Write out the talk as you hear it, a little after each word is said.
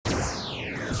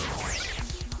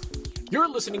You're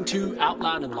listening to Out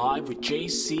Loud and Live with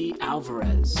JC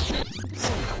Alvarez.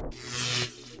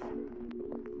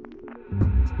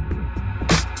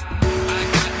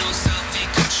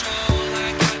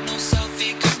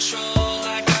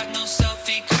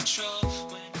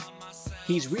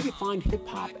 He's redefined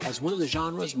hip-hop as one of the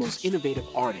genre's most innovative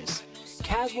artists.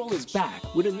 Caswell is back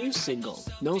with a new single,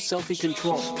 No Selfie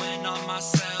Control.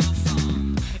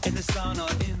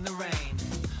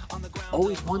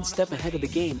 Always one step ahead of the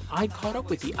game, I caught up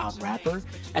with the out rapper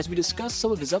as we discussed some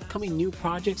of his upcoming new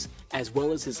projects as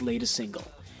well as his latest single.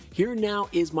 Here now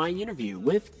is my interview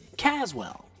with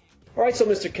Caswell. All right, so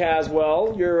Mr.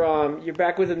 Caswell, you're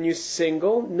back with a new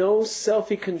single, No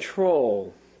Selfie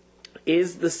Control.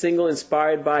 Is the single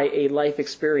inspired by a life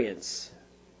experience?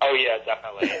 Oh, yeah,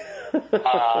 definitely.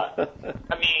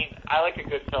 I mean, I like a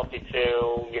good selfie,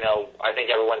 too. You know, I think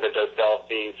everyone that does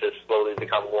selfies has slowly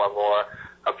become more and more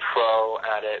a pro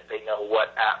at it. They know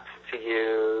what apps to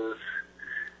use,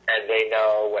 and they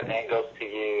know what angles to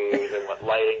use, and what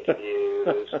lighting to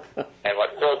use, and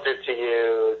what filter to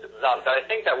use. So I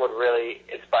think that what really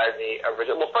inspired me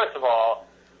originally. Well, first of all,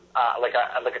 like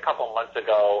a couple of months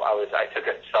ago, I took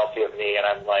a selfie of me, and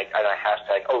I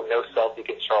hashtag, no selfie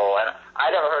control. And I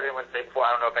never heard anyone say before,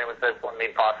 I don't know if anyone said it before me,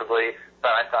 possibly,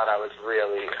 but I thought I was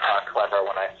really clever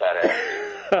when I said it.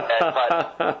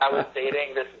 But I was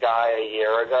dating this guy a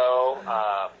year ago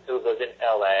who lives in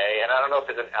L.A., and I don't know if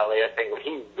it's an L.A. thing, but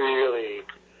he really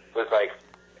was like,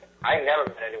 I never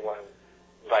met anyone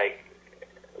like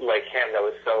him that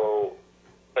was so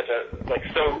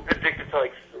addicted to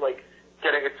like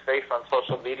getting his face on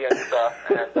social media and stuff,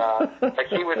 and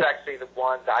he was actually the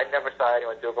one that I never saw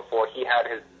anyone do it before. He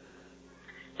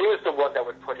was the one that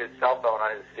would put his cell phone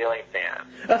on his ceiling fan,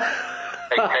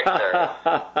 take pictures.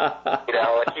 You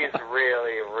know, and he's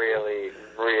really, really,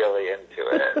 really into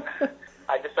it.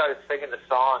 I just started singing the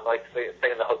song,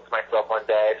 singing the hook to myself one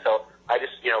day. So I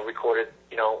just, recorded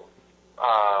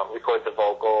the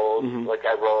vocals,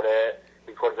 I wrote it,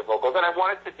 recorded the vocals, and I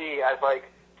wanted to be as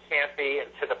campy and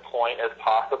to the point as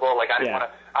possible. I didn't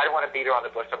want to beat around the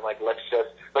bush. I'm like, let's just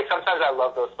sometimes I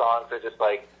love those songs. They're just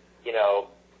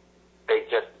they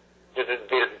just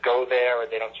go there and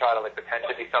they don't try to pretend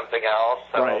to be something else.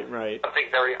 So right.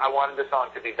 I wanted the song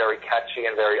to be very catchy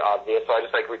and very obvious. So I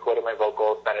just recorded my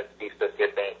vocals, sent it to Beast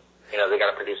Biscuit. They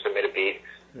got a producer, made a beat.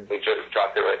 We just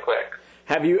dropped it really quick.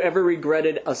 Have you ever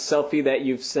regretted a selfie that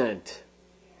you've sent?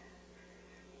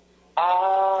 That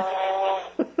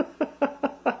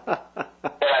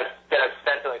I've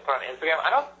sent and put on Instagram? I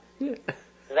don't.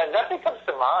 Nothing comes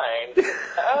to mind.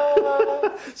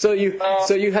 So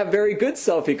you have very good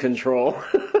selfie control.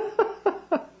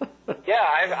 Yeah,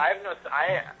 I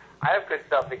have good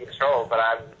selfie control, but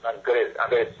I'm good at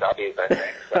selfies, I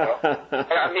think. So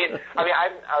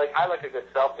I like a good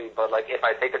selfie, but if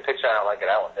I take a picture and I don't like it,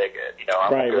 I won't take it.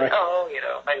 Right.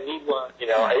 I need one. A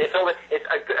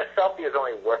selfie is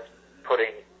only worth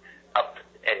putting up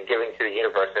and giving to the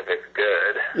universe if it's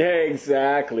good. Yeah,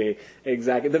 exactly.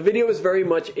 The video is very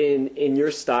much in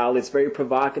your style. It's very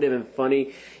provocative and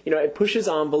funny. It pushes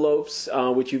envelopes,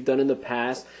 which you've done in the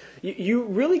past. You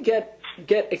really get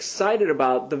excited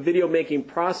about the video making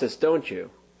process, don't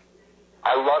you?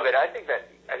 I love it. I think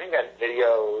that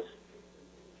videos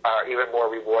are even more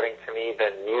rewarding to me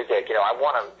than music. I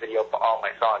want a video for all my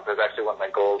songs. That's actually one of my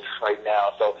goals right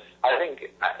now. So I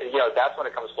think, that's when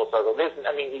it comes full circle. If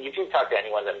you talk to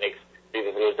anyone that makes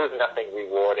music videos, there's nothing as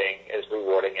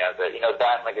rewarding as it.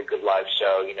 That and a good live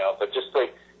show, but just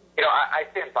I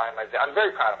stand by I'm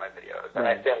very proud of my videos, and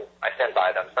I stand by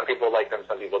them. Some people like them,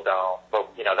 some people don't. But,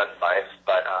 that's life.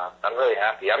 But I'm really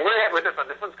happy. I'm really happy with this one.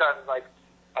 This one's gotten,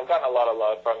 I've gotten a lot of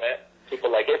love from it. People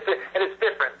like it, and it's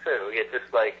different too. It's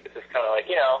just kind of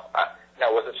I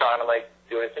wasn't trying to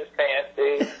do anything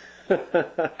fancy.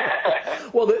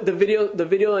 Well, the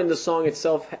video and the song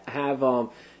itself have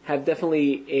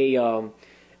definitely a.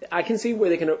 I can see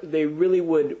where they really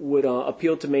would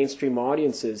appeal to mainstream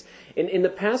audiences. In the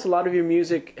past, a lot of your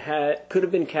music could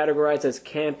have been categorized as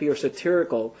campy or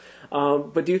satirical.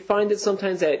 But do you find it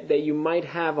sometimes that you might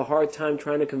have a hard time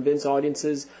trying to convince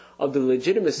audiences of the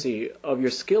legitimacy of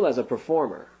your skill as a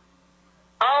performer?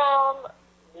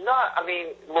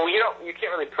 You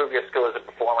can't really prove your skill as a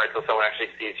performer until someone actually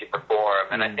sees you perform.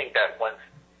 And I think that once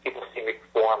people see me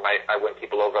perform, I win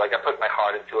people over. I put my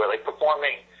heart into it.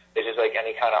 Performing is just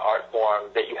any kind of art form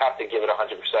that you have to give it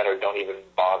 100% or don't even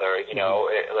bother.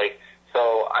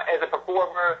 So as a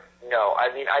performer, no. I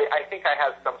think I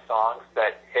have some songs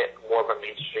that hit more of a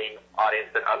mainstream audience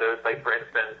than others. For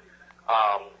instance,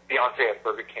 Beyonce at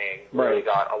Burger King really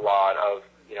got a lot of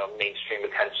mainstream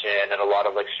attention, and a lot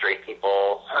of straight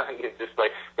people just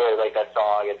really like that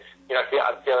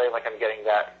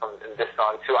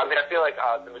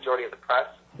majority of the press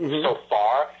so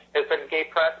far has been gay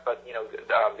press, but, you know,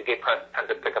 the gay press tend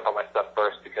to pick up on my stuff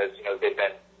first because, you know, they've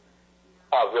been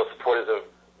real supporters of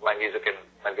my music and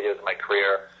my videos and my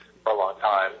career for a long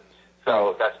time.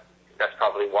 So that's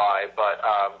probably why. But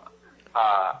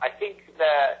I think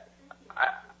that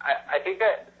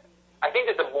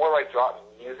the more I drop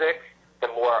music, the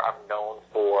more I'm known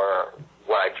for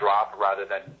what I drop rather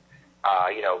than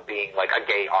you know, being like a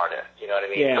gay artist, you know what I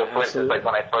mean? Yeah, so for instance, like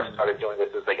when I first started doing this,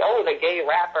 it was like, oh, the gay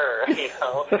rapper, you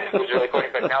know, it was really funny,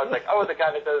 but now it's like, oh, the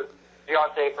guy that does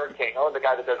Beyonce Bird King, oh, the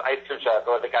guy that does Ice Cream Truck,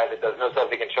 or the guy that does No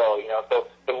Self-Control, you know, so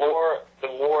the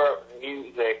more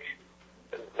music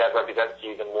that represents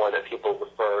you, the more that people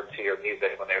refer to your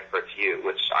music when they refer to you,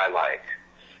 which I like.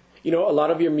 You know, a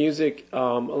lot of your music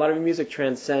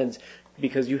transcends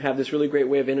because you have this really great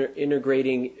way of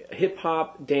integrating hip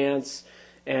hop, dance,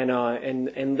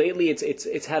 and lately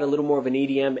it's had a little more of an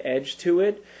EDM edge to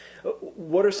it.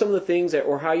 What are some of the things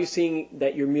or how are you seeing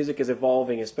that your music is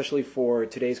evolving, especially for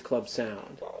today's club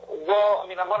sound? Well, I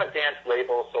mean, I'm on a dance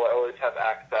label, so I always have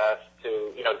access to,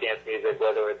 you know, dance music,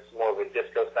 whether it's more of a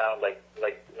disco sound, like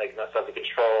No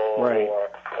Self-Control, right, or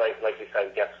like you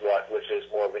said, Guess What, which is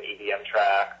more of an EDM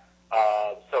track.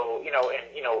 So, you know, and,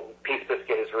 you know, Peace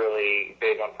Biscuit is really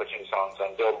big on pushing songs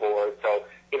on Billboard. So,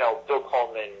 you know, Bill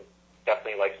Coleman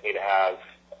definitely likes me to have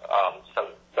some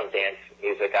dance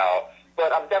music out.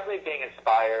 But I'm definitely being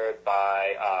inspired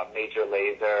by Major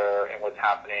Lazer and what's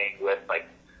happening with, like,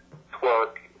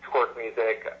 twerk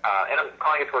music. And I'm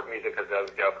calling it twerk music because I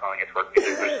was calling it twerk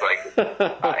music, which is like,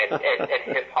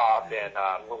 and hip-hop and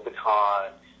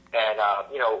Moombahton. And,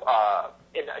 you know,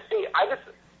 and see,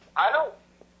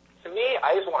 to me,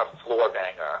 I just want a floor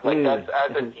banger. Like, that's,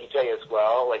 as a DJ as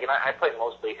well, like, and I play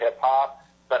mostly hip-hop,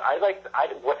 but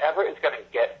whatever is going to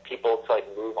get people to, like,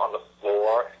 move on the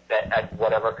floor that at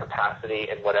whatever capacity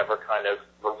and whatever kind of,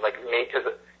 like, because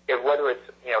whether it's,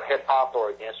 you know, hip-hop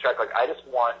or a dance track, like, I just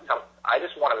want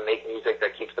to make music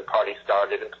that keeps the party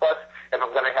started. And plus, if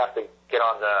I'm going to have to get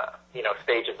on the, you know,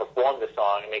 stage and perform the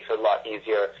song, it makes it a lot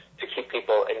easier to keep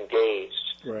people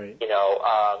engaged. Right. You know,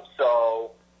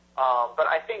 but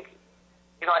I think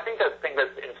the thing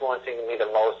that's influencing me the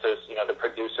most is, you know, the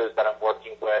producers that I'm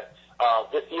working with.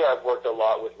 This year I've worked a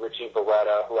lot with Richie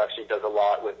Beretta, who actually does a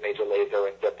lot with Major Lazer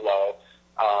and Diplo.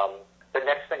 The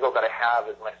next single that I have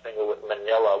is my single with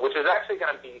Manila, which is actually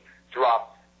going to be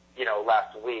dropped, you know,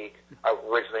 last week.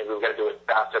 Originally we were going to do it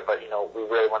faster, but, you know, we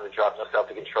really wanted to drop No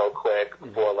Self-Control quick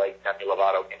before, like, Demi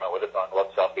Lovato came out with a song,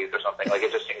 Love Selfies or something. Like,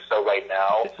 it just seems so right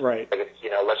now. Right. Like, it's, you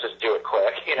know, let's just do it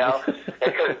quick, you know?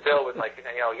 Because Bill was like, you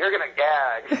know, you're going to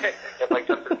gag if, like,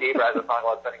 Justin Bieber has a song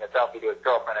while sending a selfie to his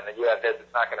girlfriend, and then you have this,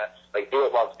 it's not going to, like, do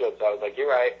it while it's good. So I was like,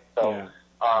 you're right. So,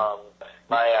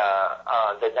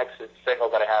 the next single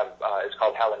that I have is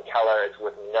called Helen Keller. It's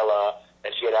with Manila,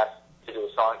 and she had asked to do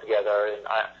a song together, and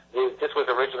this was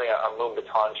originally a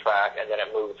Moombahton track, and then it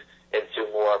moved into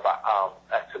more of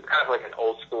kind of like an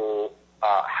old school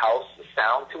house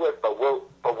sound to it, but we're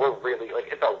really, like,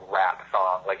 it's a rap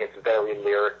song. Like, it's very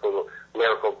lyrical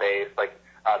based, like,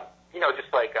 you know,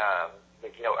 just like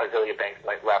you know, Azealia Banks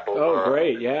might rap over. Oh,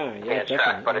 great, yeah, definitely.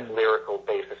 Track, but it's lyrical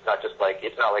based. It's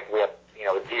not like we have, you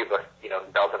know, a diva, you know,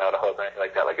 belting out a hook or anything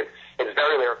like that. Like, it's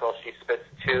very lyrical. She spits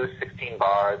 2 16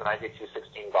 bars, and I do 2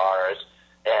 16 bars,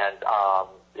 and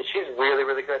she's really,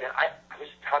 really good. And I was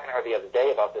talking to her the other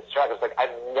day about this track. I was like,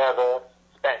 I've never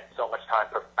spent so much time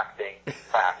perfecting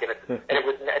track, and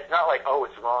it's not like, oh,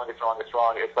 it's wrong. It's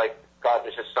like, God,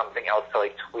 there's just something else to,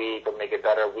 like, tweak or make it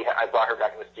better. I brought her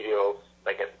back in the studio,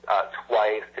 like,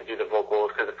 twice to do the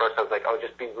vocals, because at first I was like, oh,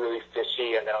 just be really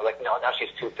fishy, and then I was like, no, now she's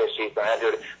too fishy, so I had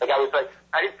to do it. Like,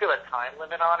 I didn't feel a time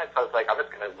limit on it, so I was like, I'm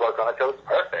just going to work on it till it's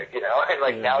perfect, you know? And,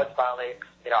 like, now it's finally,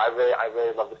 you know, I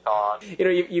really love the song. You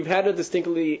know, you've had a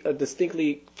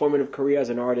distinctly formative career as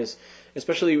an artist,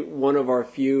 especially one of our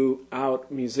few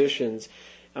out musicians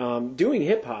doing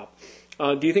hip-hop.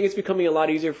 Do you think it's becoming a lot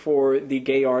easier for the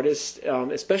gay artists,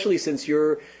 especially since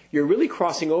you're really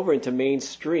crossing over into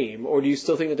mainstream, or do you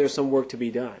still think that there's some work to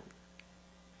be done?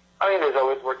 I mean, there's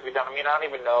always work to be done. I mean, I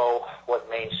don't even know what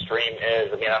mainstream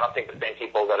is. I mean, I don't think the same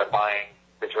people that are buying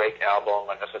the Drake album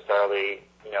are necessarily,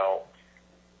 you know,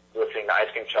 listening to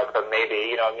Ice Cream Truck, but maybe,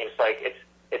 you know, I mean, it's like,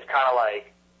 it's kind of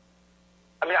like,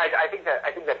 I mean, I think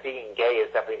that being gay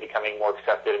is definitely becoming more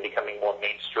accepted and becoming more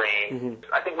mainstream.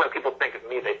 I think when people think of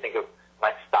me, they think of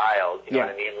my style, you know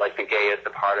what I mean? Like, the gay is the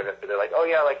part of it, but they're like, oh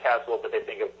yeah, I like Caswell, but they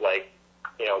think of, like,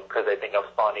 you know, because they think I'm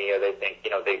funny, or they think,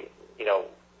 you know,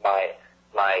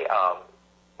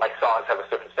 my songs have a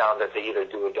certain sound that they either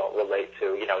do or don't relate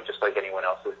to, you know, just like anyone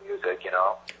else's music, you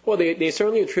know? Well, they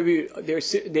certainly attribute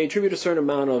a certain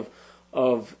amount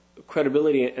of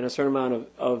credibility and a certain amount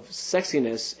of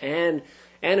sexiness and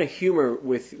a humor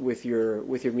with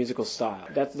your musical style.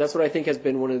 That's what I think has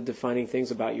been one of the defining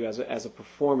things about you as a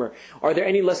performer. Are there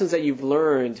any lessons that you've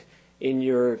learned in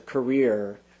your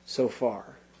career so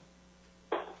far?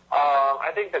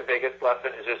 I think the biggest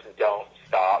lesson is just don't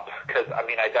stop, because, I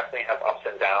mean, I definitely have ups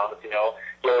and downs, you know.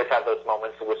 You always have those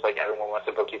moments in which, like, everyone wants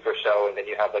to book you for a show, and then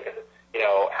you have, like,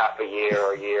 half a year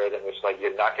or a year in which, like,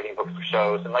 you're not getting booked for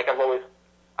shows. And, like, I've always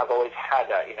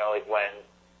had that, you know, like, when,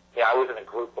 I was in a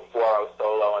group before I was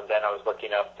solo, and then I was lucky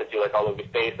enough to do, like, All Over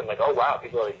Space. I'm like, oh, wow,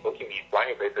 people are, like, booking me in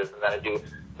Blinding Faces, and then I do,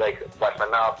 like, Wash My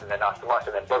Mouth, and then Not So Much,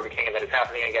 and then Burger King, and then it's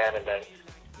happening again, and then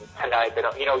tonight, they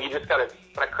don't, you know, you just gotta,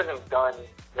 but I couldn't have done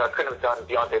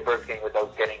Beyonce Burger King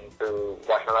without getting through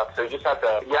Wash My Mouth. So you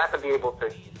have to be able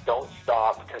to don't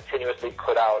stop, continuously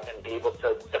put out, and be able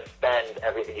to defend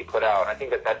everything you put out. I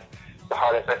think that's the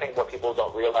hardest. I think what people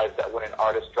don't realize that when an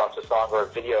artist drops a song or a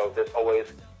video, there's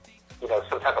always, you know,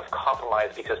 some type of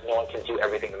compromise because no one can do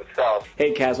everything themselves.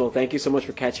 Hey, Caswell, thank you so much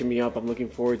for catching me up. I'm looking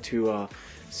forward to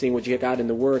seeing what you got in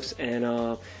the works, and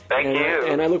thank you.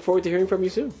 And I look forward to hearing from you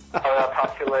soon. I'll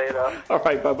talk to you later. All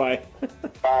right, bye-bye.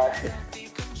 Bye.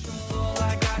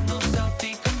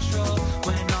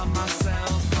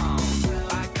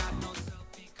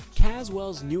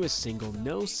 Caswell's newest single,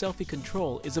 No Selfie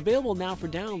Control, is available now for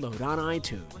download on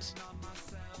iTunes.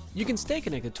 You can stay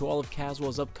connected to all of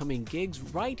Caswell's upcoming gigs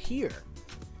right here,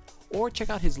 or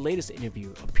check out his latest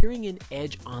interview appearing in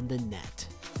Edge on the Net.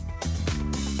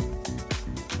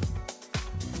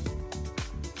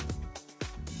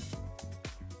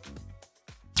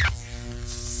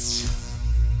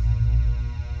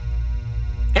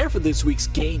 And for this week's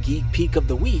Gay Geek Peak of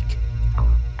the Week,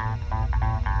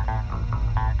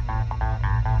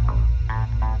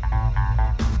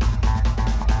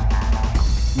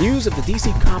 news of the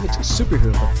DC Comics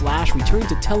superhero The Flash returning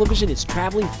to television is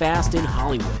traveling fast in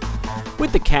Hollywood,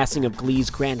 with the casting of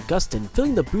Glee's Grant Gustin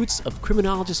filling the boots of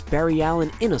criminologist Barry Allen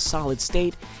in a solid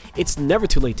state. It's never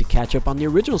too late to catch up on the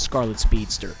original Scarlet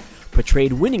Speedster,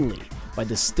 portrayed winningly by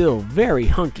the still very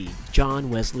hunky John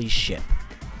Wesley Shipp.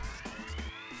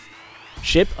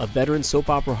 Shipp, a veteran soap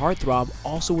opera heartthrob,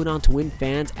 also went on to win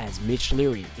fans as Mitch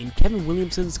Leary in Kevin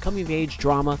Williamson's coming-of-age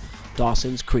drama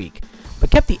Dawson's Creek, but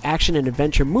kept the action and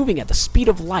adventure moving at the speed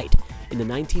of light in the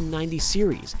 1990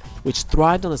 series, which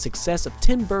thrived on the success of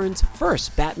Tim Burton's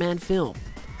first Batman film.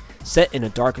 Set in a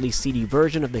darkly seedy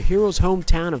version of the hero's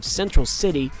hometown of Central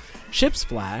City, Shipp's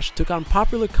Flash took on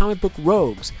popular comic book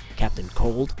rogues Captain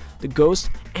Cold, the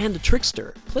Ghost, and the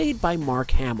Trickster, played by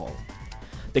Mark Hamill.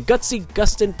 The gutsy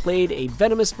Gustin played a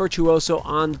venomous virtuoso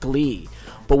on Glee,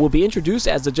 but will be introduced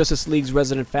as the Justice League's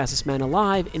resident fastest man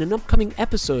alive in an upcoming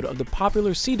episode of the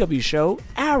popular CW show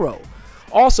Arrow,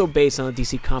 also based on the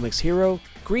DC Comics hero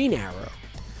Green Arrow.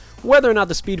 Whether or not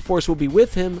the Speed Force will be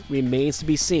with him remains to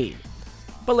be seen.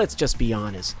 But let's just be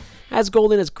honest, as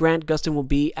golden as Grant Gustin will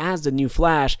be as the new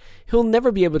Flash, he'll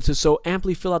never be able to so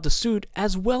amply fill out the suit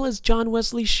as well as John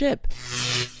Wesley Shipp.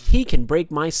 He can break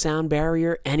my sound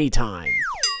barrier anytime.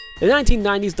 The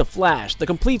 1990s The Flash, the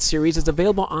complete series, is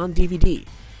available on DVD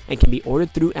and can be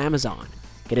ordered through Amazon.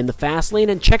 Get in the fast lane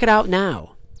and check it out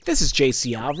now. This is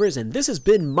JC Alvarez, and this has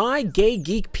been my Gay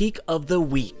Geek Peak of the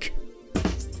Week.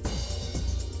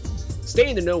 Stay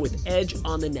in the know with Edge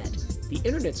on the Net, the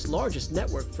internet's largest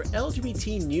network for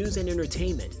LGBT news and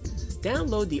entertainment.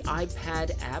 Download the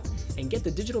iPad app and get the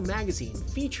digital magazine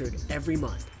featured every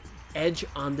month. Edge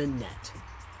on the Net.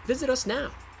 Visit us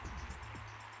now.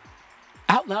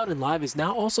 Out Loud and Live is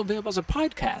now also available as a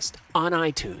podcast on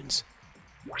iTunes.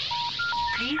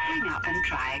 Please hang up and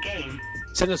try again.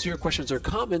 Send us your questions or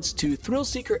comments to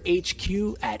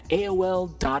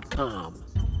thrillseekerhq@aol.com.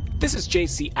 This is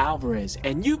JC Alvarez,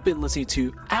 and you've been listening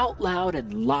to Out Loud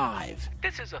and Live.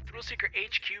 This is a Thrillseeker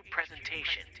HQ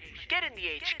presentation. Get in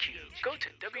the HQ. Go to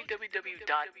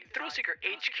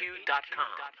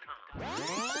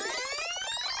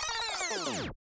www.thrillseekerhq.com.